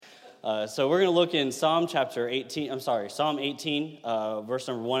So we're going to look in Psalm 18, verse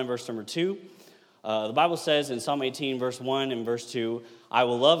number 1 and verse number 2. The Bible says in Psalm 18, verse 1 and verse 2, I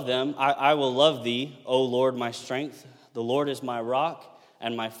will love thee, O Lord, my strength. The Lord is my rock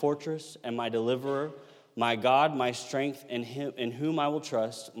and my fortress and my deliverer, my God, my strength, in whom I will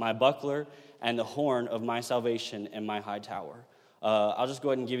trust, my buckler and the horn of my salvation and my high tower. I'll just go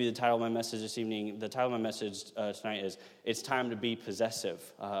ahead and give you the title of my message this evening. The title of my message tonight is, It's Time to Be Possessive.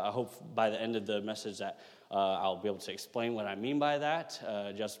 I hope by the end of the message that I'll be able to explain what I mean by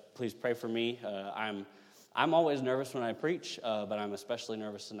that. Just please pray for me. I'm always nervous when I preach, but I'm especially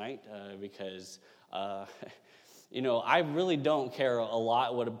nervous tonight because... I really don't care a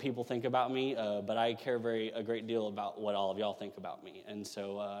lot what people think about me, but I care a great deal about what all of y'all think about me. And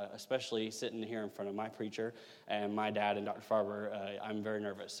so, especially sitting here in front of my preacher and my dad and Dr. Farber, I'm very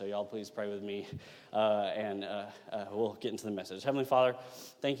nervous. So y'all please pray with me, and we'll get into the message. Heavenly Father,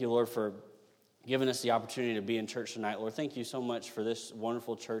 thank you, Lord, for giving us the opportunity to be in church tonight. Lord, thank you so much for this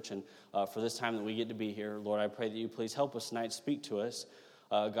wonderful church and for this time that we get to be here. Lord, I pray that you please help us tonight, speak to us.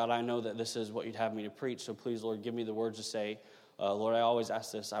 God, I know that this is what you'd have me to preach, so please, Lord, give me the words to say. Lord, I always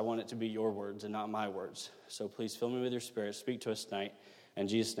ask this. I want it to be your words and not my words. So please fill me with your spirit. Speak to us tonight. In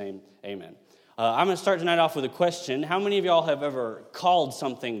Jesus' name, amen. I'm going to start tonight off with a question. How many of y'all have ever called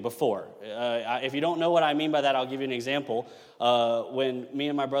something before? If you don't know what I mean by that, I'll give you an example. When me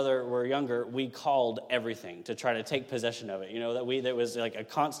and my brother were younger, we called everything to try to take possession of it. There was like a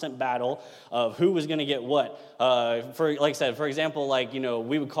constant battle of who was going to get what. For example,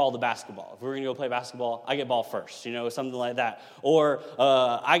 we would call the basketball. If we were going to go play basketball, I get ball first, something like that. Or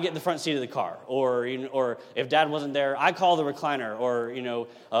I get the front seat of the car. Or if Dad wasn't there, I call the recliner. Or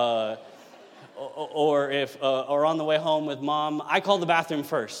if on the way home with Mom, I call the bathroom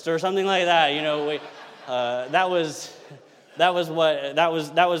first, or something like that. That was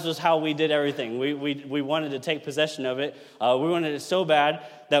just how we did everything. We wanted to take possession of it. We wanted it so bad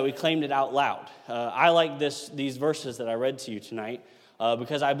that we claimed it out loud. I like these verses that I read to you tonight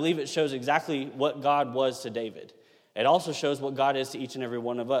because I believe it shows exactly what God was to David. It also shows what God is to each and every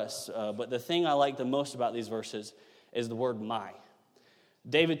one of us. But the thing I like the most about these verses is the word my.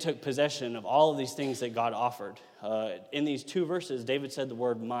 David took possession of all of these things that God offered. In these two verses, David said the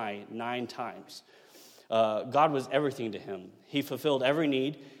word my 9 times. God was everything to him. He fulfilled every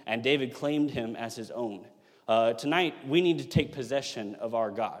need, and David claimed him as his own. Tonight, we need to take possession of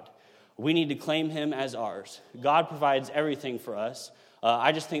our God. We need to claim him as ours. God provides everything for us.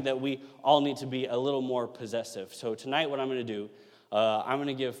 I just think that we all need to be a little more possessive. So tonight, what I'm going to do, I'm going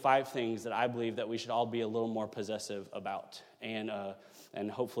to give 5 things that I believe that we should all be a little more possessive about. And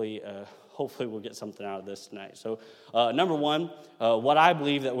hopefully we'll get something out of this tonight. So number 1, what I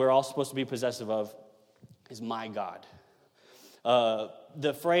believe that we're all supposed to be possessive of is my God.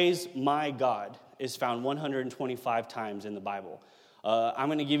 The phrase my God is found 125 times in the Bible. I'm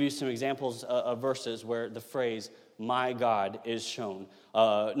going to give you some examples of verses where the phrase my God is shown.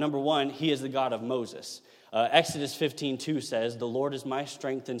 Number 1, he is the God of Moses. Exodus 15:2 says, the Lord is my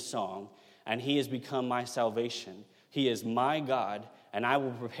strength and song, and he has become my salvation. He is my God, and I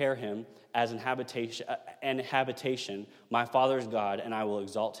will prepare him as an habitation, my father's God, and I will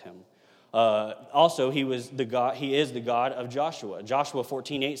exalt him. Also, he is the God of Joshua. Joshua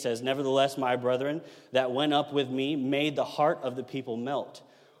 14:8 says, nevertheless, my brethren that went up with me made the heart of the people melt,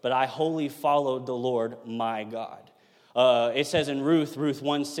 but I wholly followed the Lord my God. It says in Ruth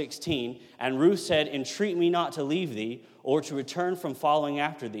 1:16, and Ruth said, entreat me not to leave thee, or to return from following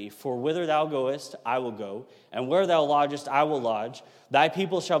after thee. For whither thou goest, I will go, and where thou lodgest, I will lodge. Thy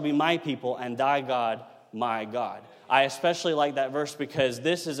people shall be my people, and thy God, my God. I especially like that verse because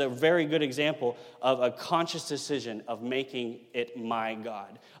this is a very good example of a conscious decision of making it my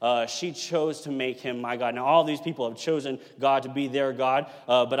God. She chose to make him my God. Now, all these people have chosen God to be their God,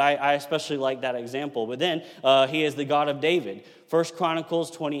 but I especially like that example. But then he is the God of David. 1 Chronicles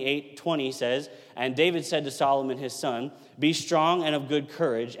 28:20 says, and David said to Solomon his son, be strong and of good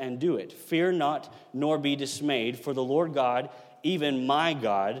courage, and do it. Fear not, nor be dismayed, for the Lord God, even my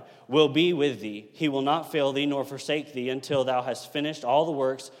God, will be with thee. He will not fail thee nor forsake thee until thou hast finished all the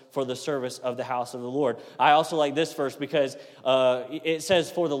works for the service of the house of the Lord. I also like this verse because it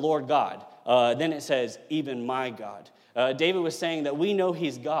says for the Lord God. Then it says even my God. David was saying that we know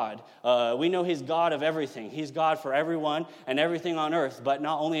he's God. We know he's God of everything. He's God for everyone and everything on earth. But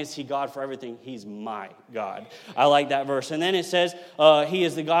not only is he God for everything, he's my God. I like that verse. And then it says he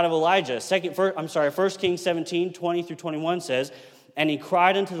is the God of Elijah. 1 Kings 17:20-21 says, and he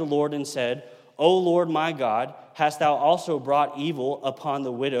cried unto the Lord and said, O Lord my God, hast thou also brought evil upon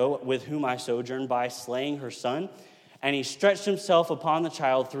the widow with whom I sojourn by slaying her son? And he stretched himself upon the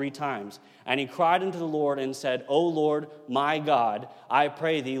child 3 times. And he cried unto the Lord and said, O Lord, my God, I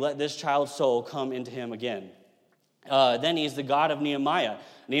pray thee, let this child's soul come into him again. Then he is the God of Nehemiah.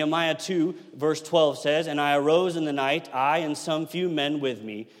 Nehemiah 2, verse 12 says, And I arose in the night, I and some few men with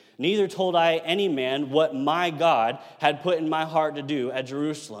me. Neither told I any man what my God had put in my heart to do at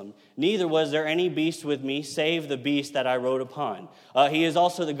Jerusalem. Neither was there any beast with me, save the beast that I rode upon. He is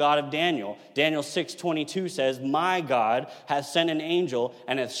also the God of Daniel. Daniel 6:22 says, My God hath sent an angel,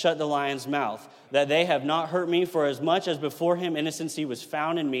 and hath shut the lion's mouth, that they have not hurt me, for as much as before him innocency was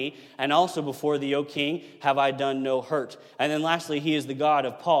found in me, and also before thee, O king, have I done no hurt. And then lastly, he is the God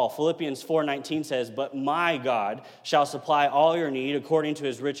of Paul. Philippians 4:19 says, But my God shall supply all your need according to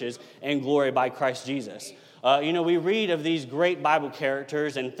his riches and glory by Christ Jesus. We read of these great Bible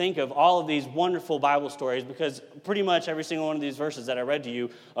characters and think of all of these wonderful Bible stories because pretty much every single one of these verses that I read to you,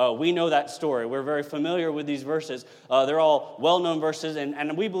 we know that story. We're very familiar with these verses. They're all well-known verses,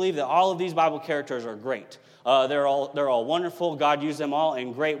 and we believe that all of these Bible characters are great. They're all wonderful. God used them all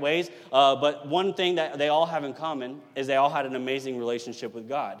in great ways. But one thing that they all have in common is they all had an amazing relationship with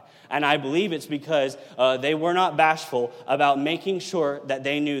God. And I believe it's because they were not bashful about making sure that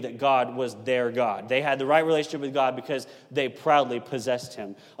they knew that God was their God. They had the right relationship with God because they proudly possessed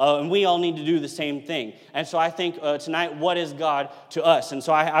him. And we all need to do the same thing. And so I think tonight, what is God to us? And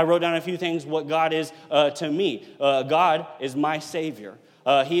so I wrote down a few things what God is to me. God is my Savior.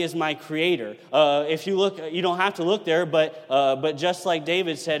 He is my creator. If you look, you don't have to look there, but just like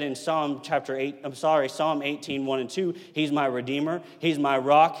David said in Psalm 18, 1 and 2, he's my redeemer, he's my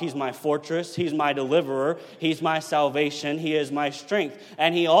rock, he's my fortress, he's my deliverer, he's my salvation, he is my strength,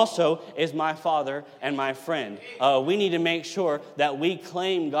 and he also is my father and my friend. We need to make sure that we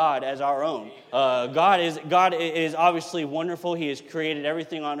claim God as our own. God is obviously wonderful. He has created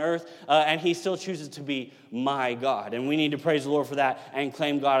everything on earth, and he still chooses to be my God. And we need to praise the Lord for that and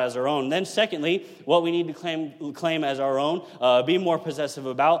claim God as our own. Then secondly, what we need to claim as our own, be more possessive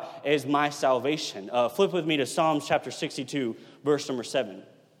about, is my salvation. Flip with me to Psalms chapter 62, verse number 7.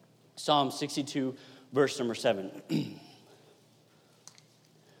 Psalm 62, verse number 7.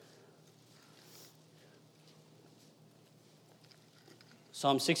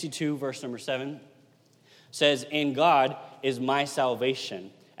 Psalm 62, verse number 7 says, In God is my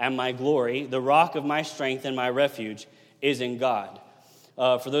salvation and my glory, the rock of my strength and my refuge is in God.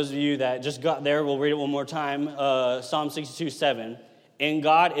 For those of you that just got there, we'll read it one more time. Psalm 62, 7. In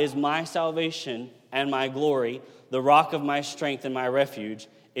God is my salvation and my glory, the rock of my strength and my refuge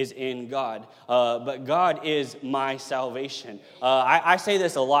is in God. But God is my salvation. I say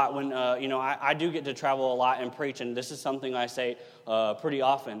this a lot when, I do get to travel a lot and preach, and this is something I say pretty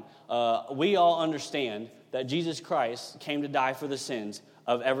often. We all understand that Jesus Christ came to die for the sins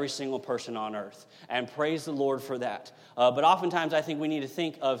of every single person on earth, and praise the Lord for that. But oftentimes I think we need to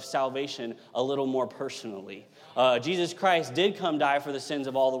think of salvation a little more personally. Jesus Christ did come die for the sins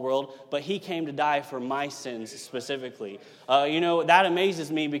of all the world, but he came to die for my sins specifically. That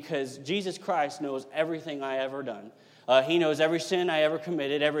amazes me because Jesus Christ knows everything I ever done. He knows every sin I ever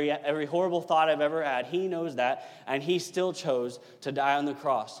committed, every horrible thought I've ever had. He knows that, and he still chose to die on the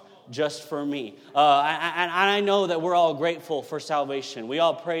cross just for me. And I know that we're all grateful for salvation. We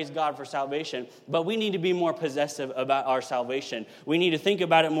all praise God for salvation, but we need to be more possessive about our salvation. We need to think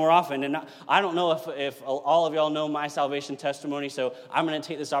about it more often. And I don't know if all of y'all know my salvation testimony, so I'm going to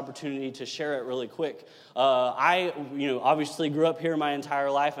take this opportunity to share it really quick. I obviously grew up here my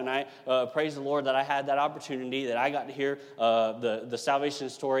entire life, and I praise the Lord that I had that opportunity, that I got to hear the salvation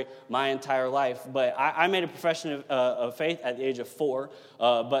story my entire life. But I made a profession of faith at the age of 4,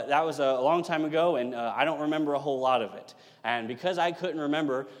 but that was a long time ago, and I don't remember a whole lot of it. And because I couldn't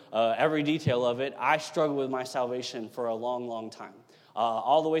remember every detail of it, I struggled with my salvation for a long, long time.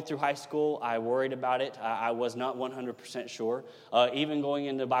 All the way through high school, I worried about it. I was not 100% sure. Even going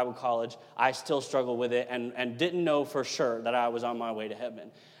into Bible college, I still struggled with it and didn't know for sure that I was on my way to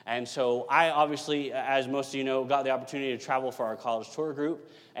heaven. And so I obviously, as most of you know, got the opportunity to travel for our college tour group.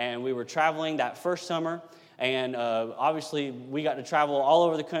 And we were traveling that first summer. And obviously, we got to travel all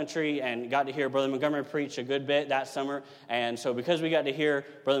over the country and got to hear Brother Montgomery preach a good bit that summer. And so because we got to hear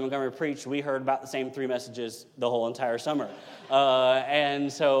Brother Montgomery preach, we heard about the same 3 messages the whole entire summer.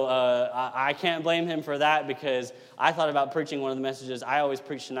 And so I can't blame him for that because I thought about preaching one of the messages I always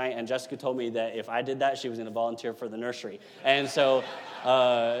preach tonight, and Jessica told me that if I did that, she was going to volunteer for the nursery. And so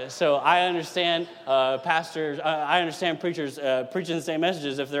I understand pastors, I understand preachers preaching the same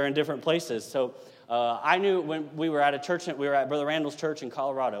messages if they're in different places. So I knew when we were at a church, we were at Brother Randall's church in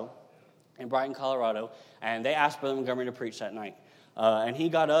Brighton, Colorado, and they asked Brother Montgomery to preach that night. And he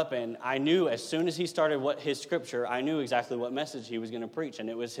got up, and I knew as soon as he started his scripture, I knew exactly what message he was going to preach. And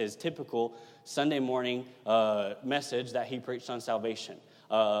it was his typical Sunday morning message that he preached on salvation.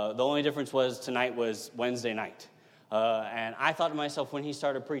 The only difference was tonight was Wednesday night. And I thought to myself when he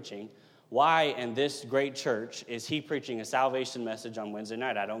started preaching, why in this great church is he preaching a salvation message on Wednesday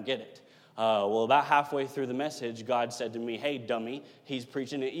night? I don't get it. Well, about halfway through the message, God said to me, hey, dummy, he's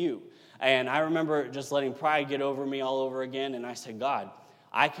preaching at you. And I remember just letting pride get over me all over again. And I said, God,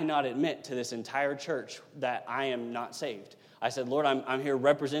 I cannot admit to this entire church that I am not saved. I said, Lord, I'm here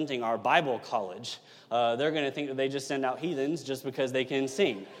representing our Bible college. They're going to think that they just send out heathens just because they can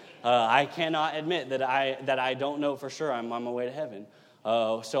sing. I cannot admit that I don't know for sure I'm on my way to heaven.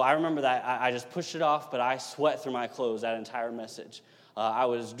 So I remember that I just pushed it off, but I sweat through my clothes that entire message. I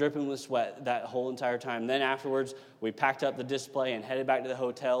was dripping with sweat that whole entire time. Then afterwards, we packed up the display and headed back to the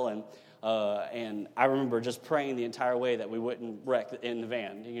hotel. And I remember just praying the entire way that we wouldn't wreck in the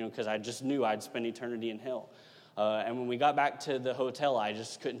van, because I just knew I'd spend eternity in hell. And when we got back to the hotel, I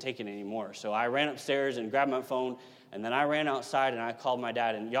just couldn't take it anymore. So I ran upstairs and grabbed my phone, and then I ran outside and I called my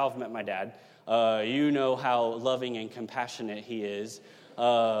dad. And y'all have met my dad. You know how loving and compassionate he is. And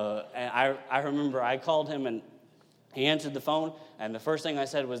I remember I called him, and he answered the phone, and the first thing I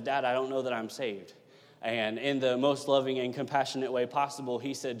said was, Dad, I don't know that I'm saved. And in the most loving and compassionate way possible,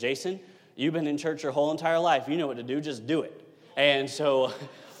 he said, Jason, you've been in church your whole entire life. You know what to do. Just do it. And so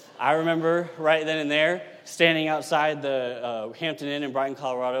I remember right then and there standing outside the Hampton Inn in Brighton,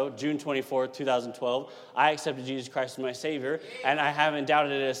 Colorado, June 24th, 2012. I accepted Jesus Christ as my Savior, and I haven't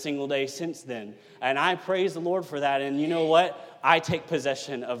doubted it a single day since then. And I praise the Lord for that. And you know what? I take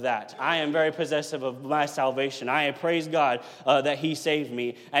possession of that. I am very possessive of my salvation. I praise God that he saved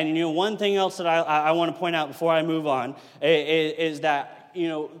me. And one thing else that I want to point out before I move on is that,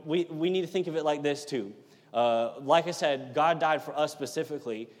 we need to think of it like this too. Like I said, God died for us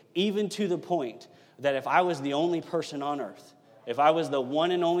specifically, even to the point that if I was the only person on earth, if I was the one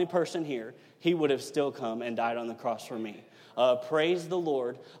and only person here, he would have still come and died on the cross for me. Praise the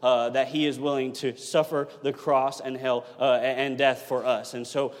Lord that he is willing to suffer the cross and hell and death for us. And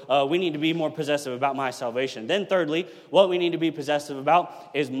so we need to be more possessive about my salvation. Then thirdly, what we need to be possessive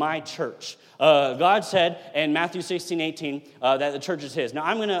about is my church. God said in Matthew 16:18 that the church is his. Now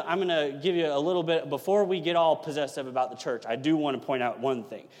I'm gonna give you a little bit, before we get all possessive about the church, I do want to point out one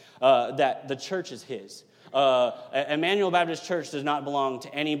thing, that the church is his. Emmanuel Baptist Church does not belong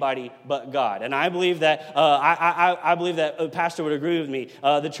to anybody but God, and I believe that I believe that a pastor would agree with me.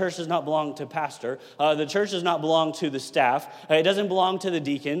 The church does not belong to pastor. The church does not belong to the staff. It doesn't belong to the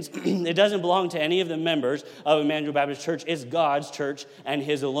deacons. It doesn't belong to any of the members of Emmanuel Baptist Church. It's God's church and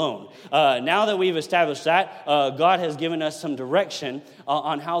his alone. Now that we've established that, God has given us some direction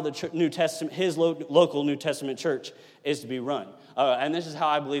on how the New Testament, his local New Testament church, is to be run. And this is how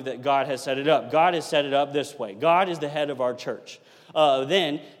I believe that God has set it up. God has set it up this way. God is the head of our church.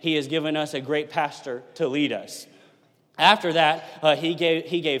 Then he has given us a great pastor to lead us. After that, he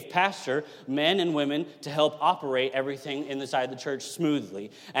gave pastor, men and women, to help operate everything inside the church smoothly.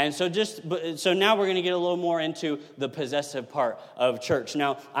 And so now we're going to get a little more into the possessive part of church.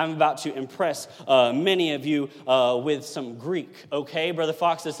 Now, I'm about to impress many of you with some Greek. Okay, Brother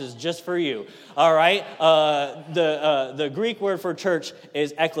Fox, this is just for you. All right, the Greek word for church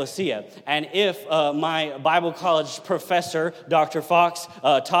is ecclesia. And if my Bible college professor, Dr. Fox,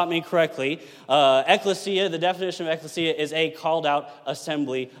 taught me correctly, ecclesia, the definition of ecclesia is a called out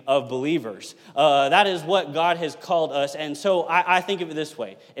assembly of believers. That is what God has called us. And so I think of it this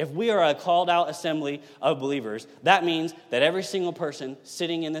way. If we are a called out assembly of believers, that means that every single person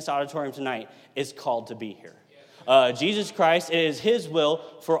sitting in this auditorium tonight is called to be here. Jesus Christ, it is his will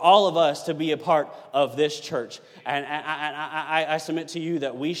for all of us to be a part of this church. And I submit to you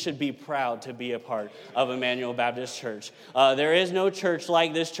that we should be proud to be a part of Emmanuel Baptist Church. There is no church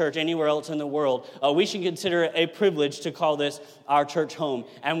like this church anywhere else in the world. We should consider it a privilege to call this our church home,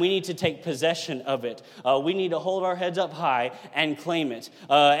 and we need to take possession of it. We need to hold our heads up high and claim it.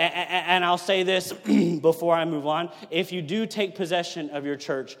 And I'll say this before I move on. If you do take possession of your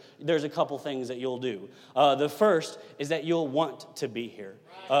church, there's a couple things that you'll do. The first is that you'll want to be here.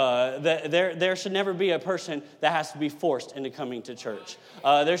 There should never be a person that has to be forced into coming to church.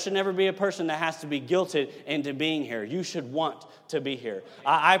 There should never be a person that has to be guilted into being here. You should want to be here.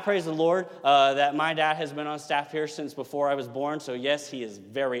 I praise the Lord that my dad has been on staff here since before I was born. So yes, he is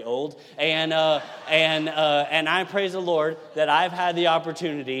very old, and I praise the Lord that I've had the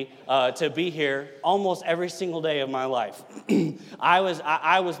opportunity to be here almost every single day of my life. I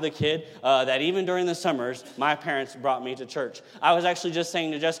was the kid that even during the summers, my parents brought me to church. I was actually just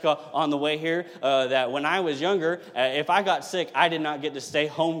saying to Jessica on the way here that when I was younger, if I got sick, I did not get to stay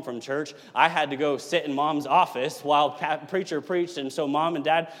home from church. I had to go sit in Mom's office while preacher preached, and so Mom and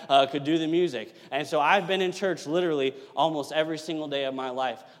Dad could do the music. And so I've been in church literally almost every single day of my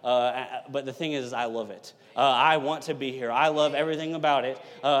life. But the thing is I love it. I want to be here. I love everything about it.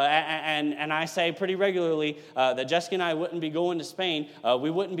 And I say pretty regularly that Jessica and I wouldn't be going to Spain. We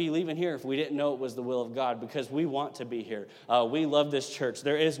wouldn't be leaving here if we didn't know it was the will of God, because we want to be here. We love this church.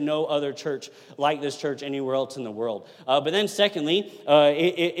 There is no other church like this church anywhere else in the world. But then secondly,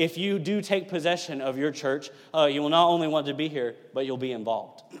 if you do take possession of your church, you will not only want to be here, but you'll be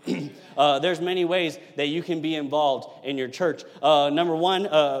involved. There's many ways that you can be involved in your church. Number one,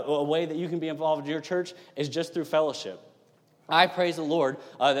 a way that you can be involved in your church is just through fellowship. I praise the Lord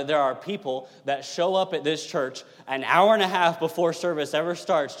that there are people that show up at this church an hour and a half before service ever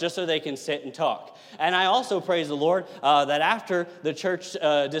starts just so they can sit and talk. And I also praise the Lord that after the church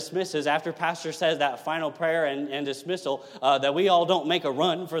dismisses, after pastor says that final prayer and dismissal, that we all don't make a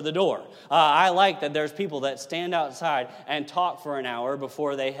run for the door. I like that there's people that stand outside and talk for an hour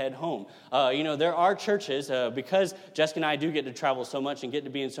before they head home. There are churches, because Jessica and I do get to travel so much and get to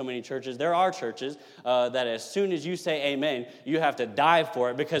be in so many churches, there are churches that as soon as you say amen, you have to dive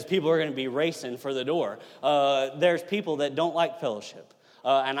for it because people are going to be racing for the door. There's people that don't like fellowship.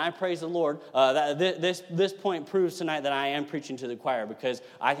 And I praise the Lord that this point proves tonight that I am preaching to the choir, because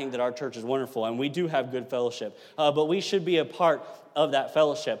I think that our church is wonderful and we do have good fellowship. But we should be a part of that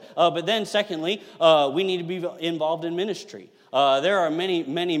fellowship. But then secondly, we need to be involved in ministry. There are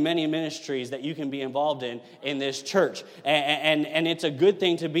many ministries that you can be involved in this church, and it's a good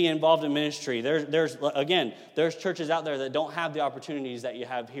thing to be involved in ministry. There's churches out there that don't have the opportunities that you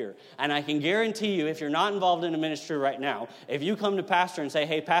have here, and I can guarantee you, if you're not involved in a ministry right now, if you come to pastor and say,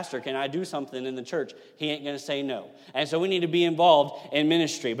 "Hey, pastor, can I do something in the church?" he ain't going to say no. And so we need to be involved in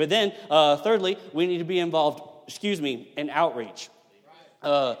ministry. But then, thirdly, we need to be involved, in outreach.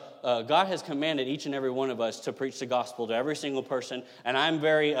 God has commanded each and every one of us to preach the gospel to every single person, and I'm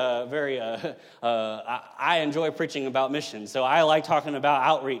I enjoy preaching about missions, so I like talking about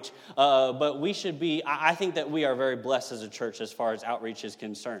outreach. But we should be, I think that we are very blessed as a church as far as outreach is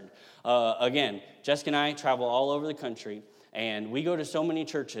concerned. Again, Jessica and I travel all over the country, and we go to so many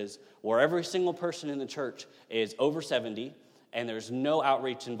churches where every single person in the church is over 70, and there's no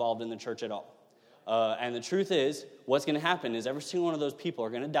outreach involved in the church at all. And the truth is, what's going to happen is every single one of those people are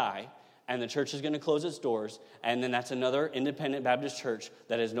going to die, and the church is going to close its doors, and then that's another independent Baptist church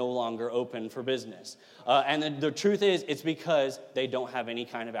that is no longer open for business. And the truth is, it's because they don't have any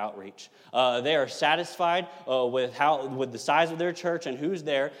kind of outreach. They are satisfied with the size of their church and who's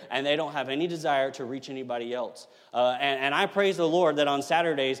there, and they don't have any desire to reach anybody else. And I praise the Lord that on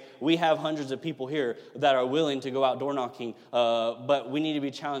Saturdays we have hundreds of people here that are willing to go out door knocking, but we need to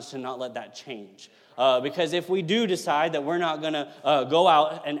be challenged to not let that change. Because if we do decide that we're not going to go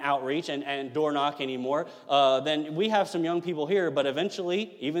out and outreach and door knock anymore, then we have some young people here, but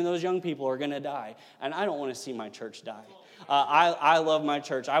eventually even those young people are going to die. And I don't want to see my church die. I love my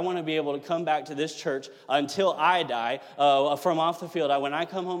church. I want to be able to come back to this church until I die from off the field. When I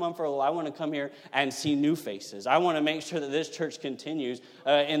come home on furlough, I want to come here and see new faces. I want to make sure that this church continues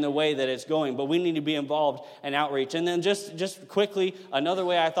in the way that it's going. But we need to be involved in outreach. And then just quickly, another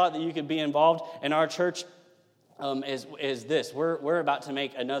way I thought that you could be involved in our church is this. We're about to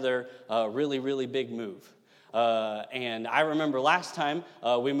make another really, really big move. And I remember last time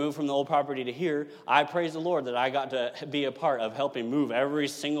we moved from the old property to here, I praise the Lord that I got to be a part of helping move every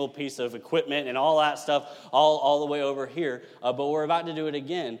single piece of equipment and all that stuff all the way over here. But we're about to do it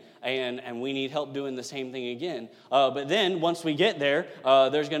again, and we need help doing the same thing again. But then once we get there,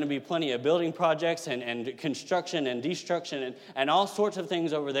 there's going to be plenty of building projects and construction and destruction and all sorts of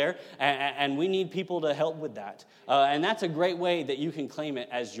things over there, and we need people to help with that. And that's a great way that you can claim it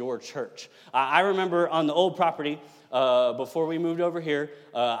as your church. I remember on the old property, before we moved over here,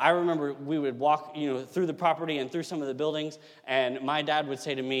 I remember we would walk, through the property and through some of the buildings, and my dad would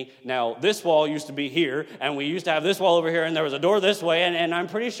say to me, "Now, this wall used to be here, and we used to have this wall over here, and there was a door this way," and I'm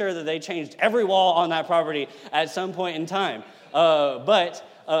pretty sure that they changed every wall on that property at some point in time. But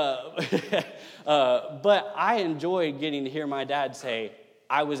I enjoyed getting to hear my dad say,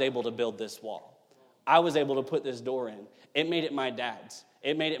 "I was able to build this wall. I was able to put this door in." It made it my dad's.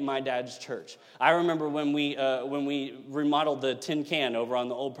 It made it my dad's church. I remember when we remodeled the tin can over on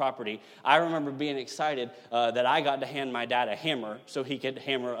the old property, I remember being excited that I got to hand my dad a hammer so he could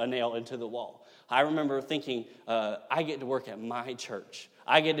hammer a nail into the wall. I remember thinking, I get to work at my church.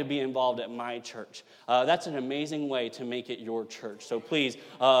 I get to be involved at my church. That's an amazing way to make it your church. So please,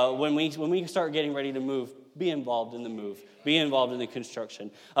 when we start getting ready to move, be involved in the move. Be involved in the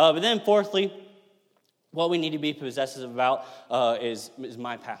construction. But then fourthly, what we need to be possessive about is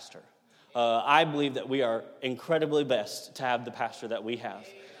my pastor. I believe that we are incredibly blessed to have the pastor that we have.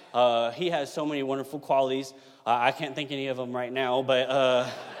 He has so many wonderful qualities. I can't think any of them right now,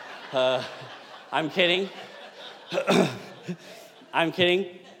 but I'm kidding. I'm kidding.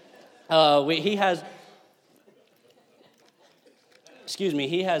 He has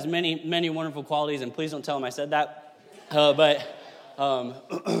many wonderful qualities, and please don't tell him I said that. But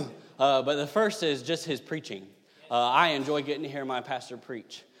the first is just his preaching. I enjoy getting to hear my pastor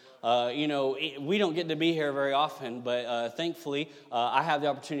preach. We don't get to be here very often, but thankfully, I have the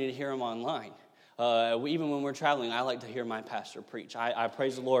opportunity to hear him online. Even when we're traveling, I like to hear my pastor preach. I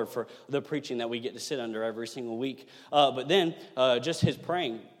praise the Lord for the preaching that we get to sit under every single week. But then, just his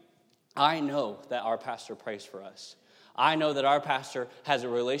praying, I know that our pastor prays for us. I know that our pastor has a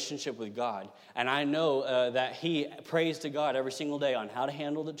relationship with God, and I know that he prays to God every single day on how to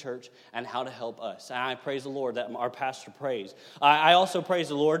handle the church and how to help us. And I praise the Lord that our pastor prays. I also praise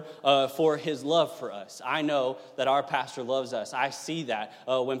the Lord for his love for us. I know that our pastor loves us. I see that.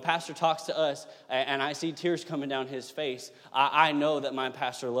 When pastor talks to us and I see tears coming down his face, I know that my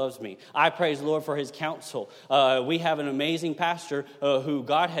pastor loves me. I praise the Lord for his counsel. We have an amazing pastor who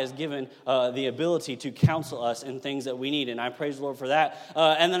God has given the ability to counsel us in things that we need, and I praise the Lord for that.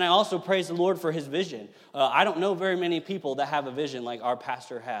 And then I also praise the Lord for his vision. I don't know very many people that have a vision like our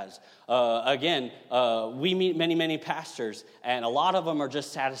pastor has. We meet many pastors, and a lot of them are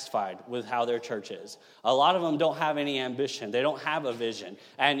just satisfied with how their church is. A lot of them don't have any ambition. They don't have a vision.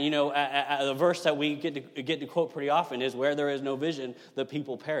 And, the verse that we get to quote pretty often is, where there is no vision, the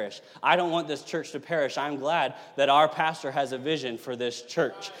people perish. I don't want this church to perish. I'm glad that our pastor has a vision for this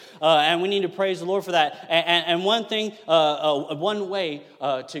church. And we need to praise the Lord for that. And one thing, one way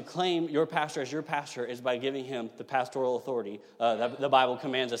to claim your pastor as your pastor is by giving him the pastoral authority that the Bible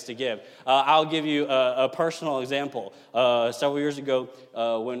commands us to give. I'll give you a personal example. Several years ago,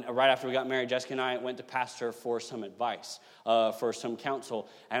 right after we got married, Jessica and I went to pastor for some advice, for some counsel.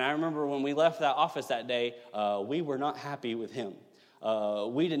 And I remember when we left that office that day, we were not happy with him.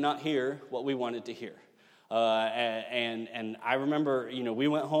 We did not hear what we wanted to hear. And I remember, we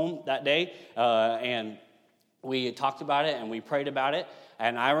went home that day, and we talked about it, and we prayed about it.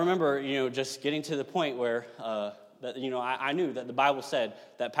 And I remember, just getting to the point where, I knew that the Bible said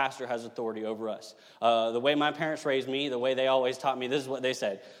that pastor has authority over us. The way my parents raised me, the way they always taught me, this is what they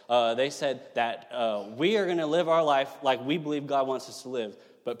said. They said that we are going to live our life like we believe God wants us to live,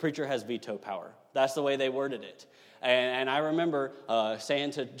 but preacher has veto power. That's the way they worded it. And I remember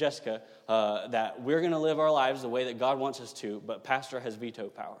saying to Jessica that we're going to live our lives the way that God wants us to, but pastor has veto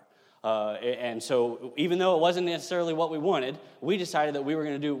power. And so even though it wasn't necessarily what we wanted, we decided that we were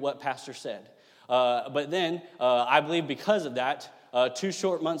going to do what pastor said. But then I believe because of that, 2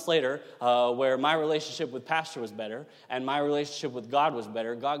 short months later, where my relationship with pastor was better and my relationship with God was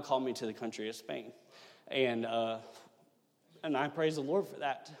better, God called me to the country of Spain. And I praise the Lord for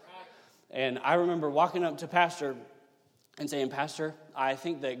that. And I remember walking up to pastor and saying, Pastor, I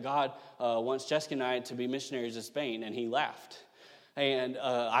think that God wants Jessica and I to be missionaries to Spain. And he laughed. And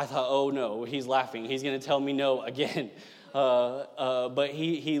I thought, oh no, he's laughing. He's going to tell me no again. But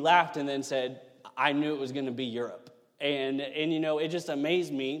he laughed and then said, I knew it was going to be Europe. And it just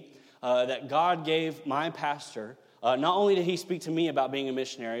amazed me that God gave my pastor, not only did he speak to me about being a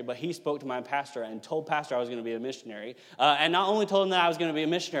missionary, but he spoke to my pastor and told pastor I was going to be a missionary. And not only told him that I was going to be a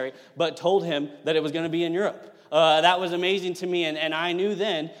missionary, but told him that it was going to be in Europe. That was amazing to me, and I knew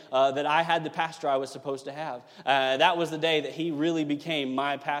then that I had the pastor I was supposed to have. That was the day that he really became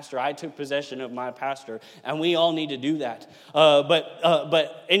my pastor. I took possession of my pastor, and we all need to do that.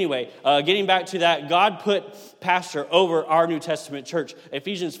 But anyway, getting back to that, God put pastor over our New Testament church.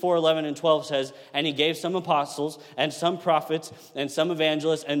 Ephesians 4:11 and 12 says, and he gave some apostles, and some prophets, and some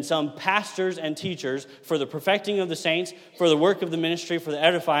evangelists, and some pastors and teachers for the perfecting of the saints, for the work of the ministry, for the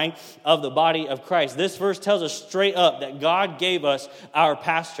edifying of the body of Christ. This verse tells us straight up that God gave us our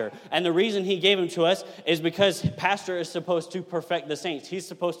pastor. And the reason he gave him to us is because pastor is supposed to perfect the saints. He's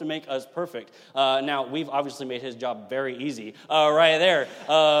supposed to make us perfect. Now, we've obviously made his job very easy right there.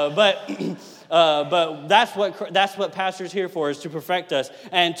 But that's what pastor's here for, is to perfect us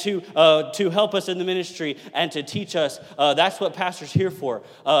and to help us in the ministry and to teach us. That's what pastor's here for.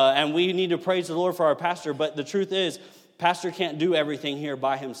 And we need to praise the Lord for our pastor. But the truth is, pastor can't do everything here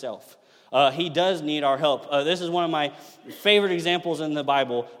by himself. He does need our help. This is one of my favorite examples in the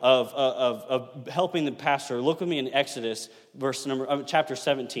Bible of helping the pastor. Look with me in Exodus, chapter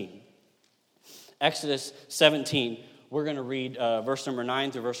 17. Exodus 17. We're going to read verse number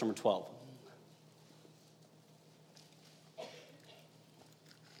 9 through verse number 12.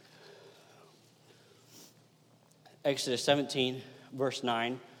 Exodus 17, verse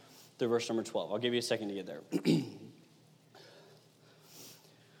 9 through verse number 12. I'll give you a second to get there.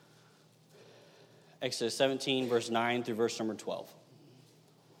 Exodus 17, verse 9 through verse number 12.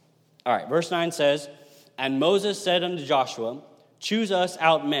 All right, verse 9 says, "And Moses said unto Joshua, Choose us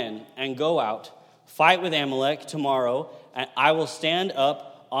out men, and go out, fight with Amalek tomorrow, and I will stand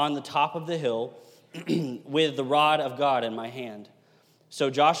up on the top of the hill with the rod of God in my hand." So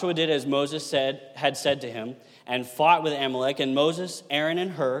Joshua did as Moses had said to him, and fought with Amalek, and Moses, Aaron,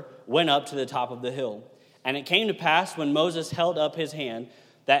 and Hur went up to the top of the hill. And it came to pass, when Moses held up his hand,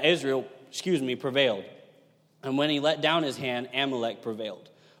 that Israel prevailed. And when he let down his hand, Amalek prevailed.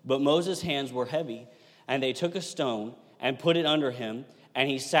 But Moses' hands were heavy, and they took a stone and put it under him, and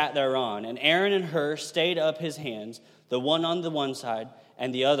he sat thereon. And Aaron and Hur stayed up his hands, the one on the one side,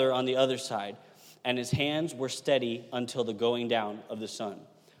 and the other on the other side. And his hands were steady until the going down of the sun.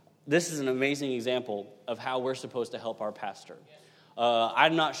 This is an amazing example of how we're supposed to help our pastor.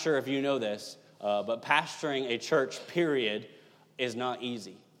 I'm not sure if you know this, but pastoring a church, period, is not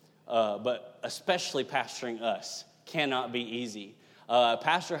easy. But especially pastoring us cannot be easy.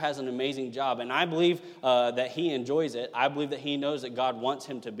 Pastor has an amazing job, and I believe that he enjoys it. I believe that he knows that God wants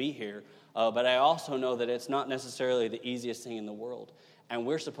him to be here, but I also know that it's not necessarily the easiest thing in the world, and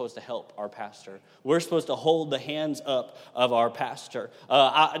we're supposed to help our pastor. We're supposed to hold the hands up of our pastor.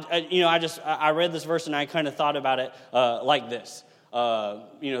 I read this verse, and I kind of thought about it like this.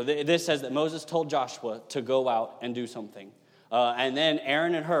 This says that Moses told Joshua to go out and do something. And then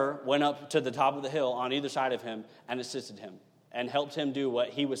Aaron and Hur went up to the top of the hill on either side of him and assisted him and helped him do what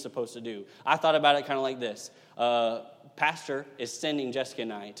he was supposed to do. I thought about it kind of like this. Pastor is sending Jessica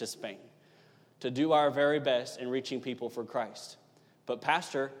and I to Spain to do our very best in reaching people for Christ. But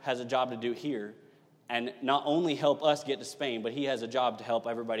Pastor has a job to do here and not only help us get to Spain, but he has a job to help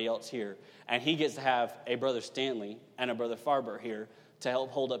everybody else here. And he gets to have a brother Stanley and a brother Farber here to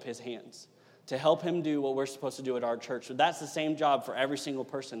help hold up his hands, to help him do what we're supposed to do at our church. So that's the same job for every single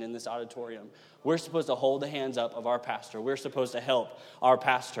person in this auditorium. We're supposed to hold the hands up of our pastor. We're supposed to help our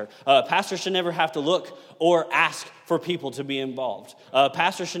pastor. Pastor should never have to look or ask for people to be involved.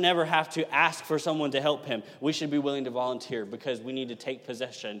 Pastor should never have to ask for someone to help him. We should be willing to volunteer because we need to take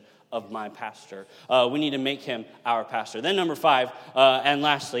possession of my pastor. We need to make him our pastor. Then number 5, and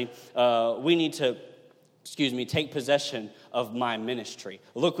lastly, we need to take possession of my ministry.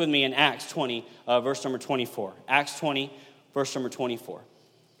 Look with me in Acts 20, verse number 24. Acts 20, verse number 24.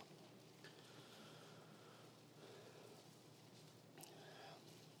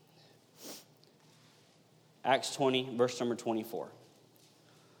 Acts 20, verse number 24.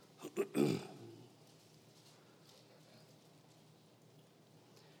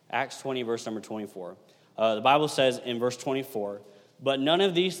 Acts 20, verse number 24. The Bible says in verse 24, "But none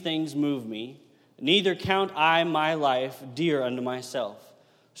of these things move me, neither count I my life dear unto myself,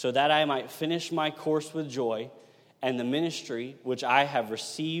 so that I might finish my course with joy, and the ministry which I have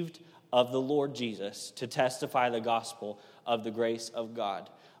received of the Lord Jesus, to testify the gospel of the grace of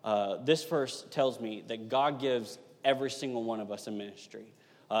God." This verse tells me that God gives every single one of us a ministry.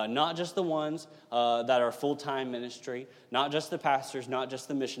 Not just the ones that are full-time ministry, not just the pastors, not just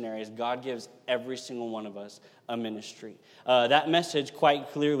the missionaries. God gives every single one of us a ministry. That message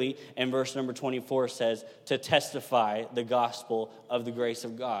quite clearly in verse number 24 says, to testify the gospel of the grace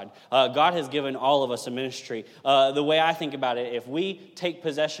of God. God has given all of us a ministry. The way I think about it, if we take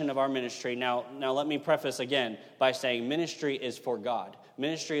possession of our ministry, now let me preface again by saying ministry is for God.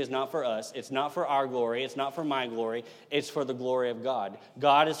 Ministry is not for us. It's not for our glory. It's not for my glory. It's for the glory of God.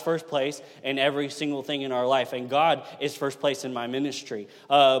 God is first place in every single thing in our life, and God is first place in my ministry.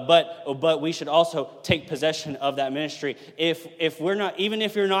 But we should also take possession of that ministry. If we're not, even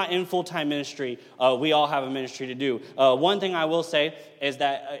if you're not in full-time ministry, we all have a ministry to do. One thing I will say is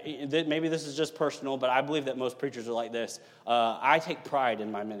that maybe this is just personal, but I believe that most preachers are like this. I take pride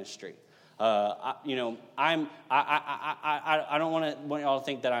in my ministry. I don't want y'all to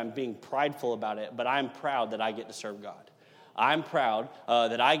think that I'm being prideful about it, but I'm proud that I get to serve God. I'm proud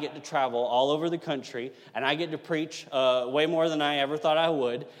that I get to travel all over the country, and I get to preach way more than I ever thought I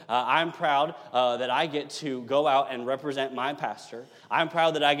would. I'm proud that I get to go out and represent my pastor. I'm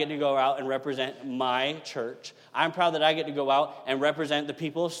proud that I get to go out and represent my church. I'm proud that I get to go out and represent the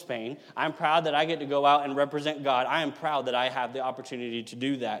people of Spain. I'm proud that I get to go out and represent God. I am proud that I have the opportunity to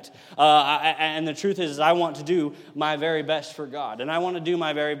do that. And the truth is I want to do my very best for God, and I want to do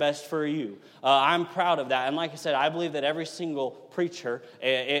my very best for you. I'm proud of that. And like I said, I believe that every single preacher,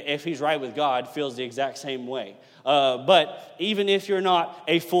 if he's right with God, feels the exact same way. But even if you're not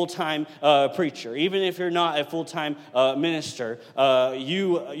a full-time preacher, even if you're not a full-time minister,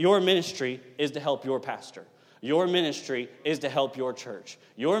 your ministry is to help your pastor. Your ministry is to help your church.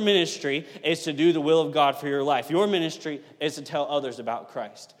 Your ministry is to do the will of God for your life. Your ministry is to tell others about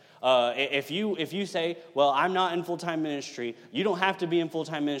Christ. If you say, well, I'm not in full-time ministry, you don't have to be in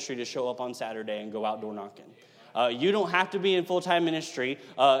full-time ministry to show up on Saturday and go outdoor knocking. You don't have to be in full-time ministry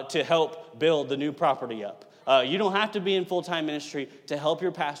to help build the new property up. You don't have to be in full-time ministry to help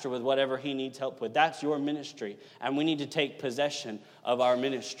your pastor with whatever he needs help with. That's your ministry, and we need to take possession of our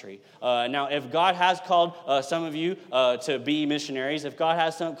ministry. Now, if God has called some of you to be missionaries, if God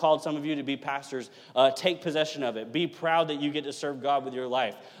has called some of you to be pastors, take possession of it. Be proud that you get to serve God with your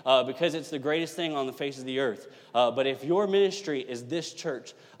life because it's the greatest thing on the face of the earth. But if your ministry is this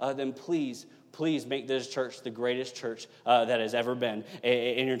church, then please make this church the greatest church that has ever been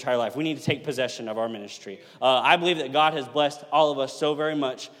in your entire life. We need to take possession of our ministry. I believe that God has blessed all of us so very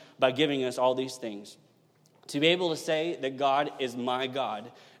much by giving us all these things. To be able to say that God is my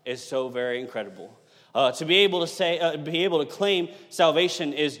God is so very incredible. To be able to claim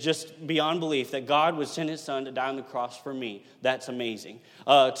salvation is just beyond belief, that God would send his son to die on the cross for me. That's amazing.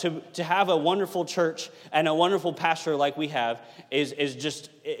 To have a wonderful church and a wonderful pastor like we have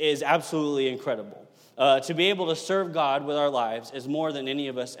is absolutely incredible. To be able to serve God with our lives is more than any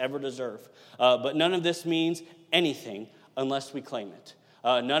of us ever deserve. But none of this means anything unless we claim it.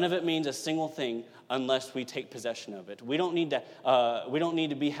 None of it means a single thing unless we take possession of it. We don't need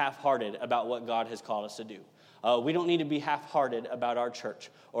to be half-hearted about what God has called us to do. We don't need to be half-hearted about our church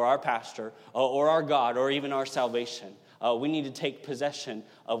or our pastor or our God or even our salvation. We need to take possession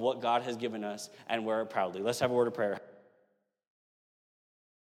of what God has given us and wear it proudly. Let's have a word of prayer.